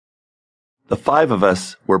The five of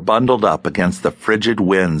us were bundled up against the frigid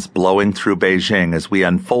winds blowing through Beijing as we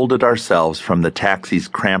unfolded ourselves from the taxi's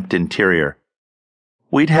cramped interior.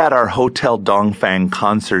 We'd had our Hotel Dongfang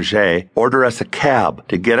concierge order us a cab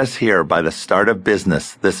to get us here by the start of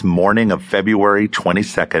business this morning of February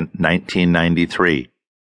 22nd, 1993.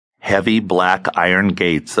 Heavy black iron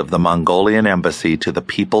gates of the Mongolian embassy to the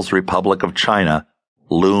People's Republic of China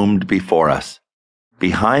loomed before us.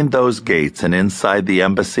 Behind those gates and inside the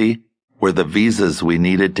embassy were the visas we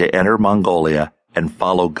needed to enter Mongolia and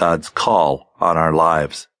follow God's call on our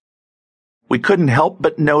lives. We couldn't help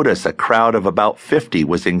but notice a crowd of about 50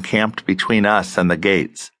 was encamped between us and the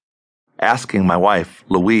gates. Asking my wife,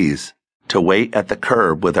 Louise, to wait at the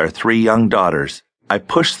curb with our 3 young daughters, I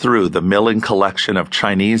pushed through the milling collection of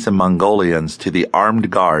Chinese and Mongolians to the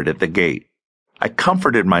armed guard at the gate. I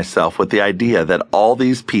comforted myself with the idea that all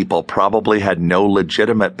these people probably had no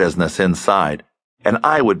legitimate business inside, and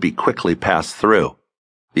I would be quickly passed through.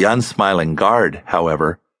 The unsmiling guard,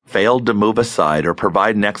 however, failed to move aside or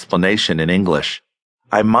provide an explanation in English.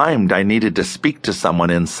 I mimed I needed to speak to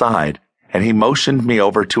someone inside, and he motioned me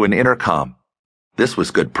over to an intercom. This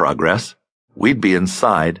was good progress. We'd be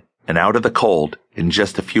inside and out of the cold in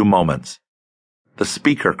just a few moments. The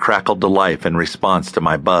speaker crackled to life in response to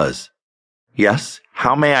my buzz. "Yes,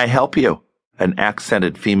 how may I help you?" an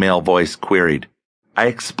accented female voice queried. I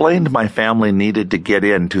explained my family needed to get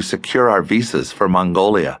in to secure our visas for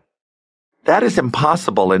Mongolia. "That is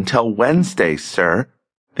impossible until Wednesday, sir.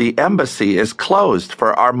 The embassy is closed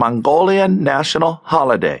for our Mongolian national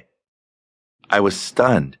holiday." I was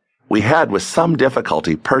stunned. We had, with some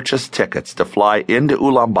difficulty, purchased tickets to fly into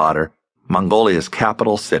Ulaanbaatar, Mongolia's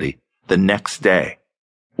capital city, the next day.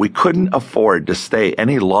 We couldn't afford to stay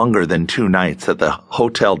any longer than 2 nights at the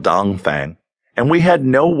Hotel Dongfang, and we had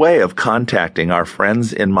no way of contacting our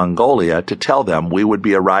friends in Mongolia to tell them we would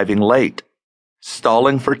be arriving late.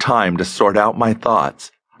 Stalling for time to sort out my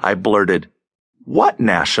thoughts, I blurted, "What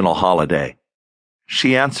national holiday?"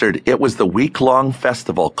 She answered it was the week-long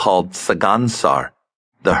festival called Sagansar,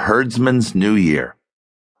 the herdsman's New Year.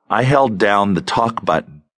 I held down the talk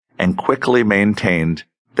button and quickly maintained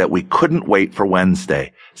that we couldn't wait for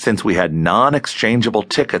Wednesday since we had non-exchangeable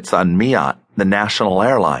tickets on Miat, the national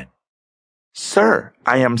airline. "Sir,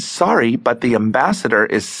 I am sorry, but the ambassador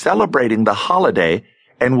is celebrating the holiday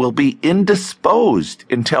and will be indisposed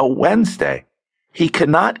until Wednesday. He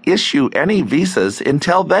cannot issue any visas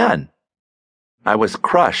until then." I was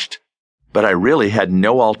crushed, but I really had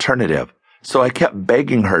no alternative, so I kept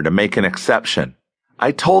begging her to make an exception.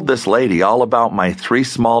 I told this lady all about my 3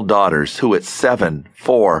 small daughters who at 7,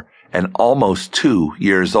 4, and almost 2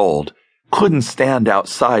 years old couldn't stand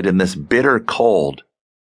outside in this bitter cold.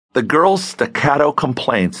 The girls' staccato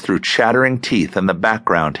complaints through chattering teeth in the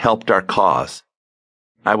background helped our cause.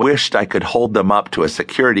 I wished I could hold them up to a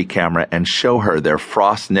security camera and show her their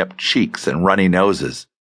frost-nipped cheeks and runny noses.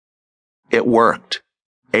 It worked.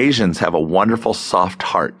 Asians have a wonderful soft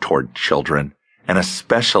heart toward children, and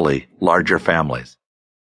especially larger families.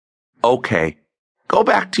 "Okay, go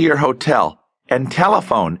back to your hotel and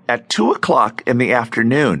telephone at 2 o'clock in the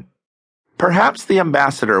afternoon. Perhaps the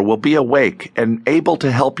ambassador will be awake and able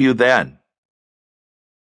to help you then."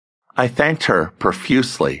 I thanked her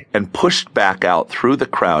profusely and pushed back out through the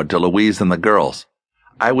crowd to Louise and the girls.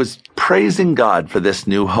 I was praising God for this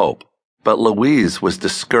new hope, but Louise was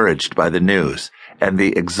discouraged by the news, and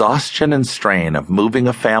the exhaustion and strain of moving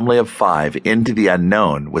a family of 5 into the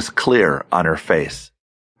unknown was clear on her face.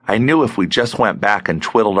 I knew if we just went back and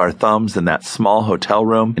twiddled our thumbs in that small hotel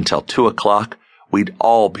room until 2 o'clock, we'd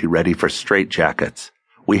all be ready for straitjackets.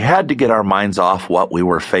 We had to get our minds off what we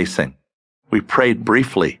were facing. We prayed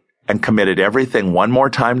briefly and committed everything one more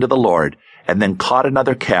time to the Lord, and then caught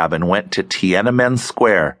another cab and went to Tiananmen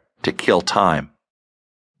Square to kill time.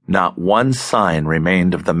 Not one sign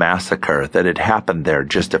remained of the massacre that had happened there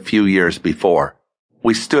just a few years before.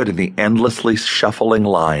 We stood in the endlessly shuffling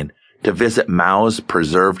line to visit Mao's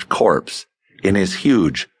preserved corpse in his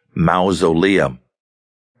huge mausoleum.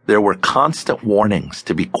 There were constant warnings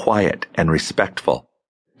to be quiet and respectful.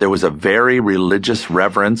 There was a very religious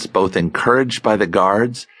reverence both encouraged by the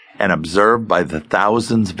guards and observed by the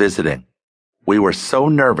thousands visiting. We were so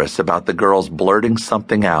nervous about the girls blurting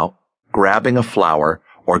something out, grabbing a flower,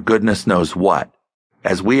 or goodness knows what.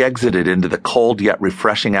 As we exited into the cold yet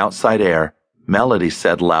refreshing outside air, Melody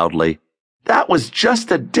said loudly, "That was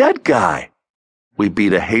just a dead guy." We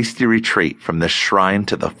beat a hasty retreat from this shrine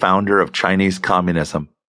to the founder of Chinese communism.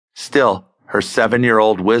 Still, her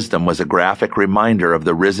 7-year-old wisdom was a graphic reminder of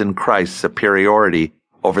the risen Christ's superiority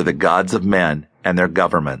over the gods of men and their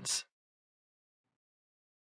governments.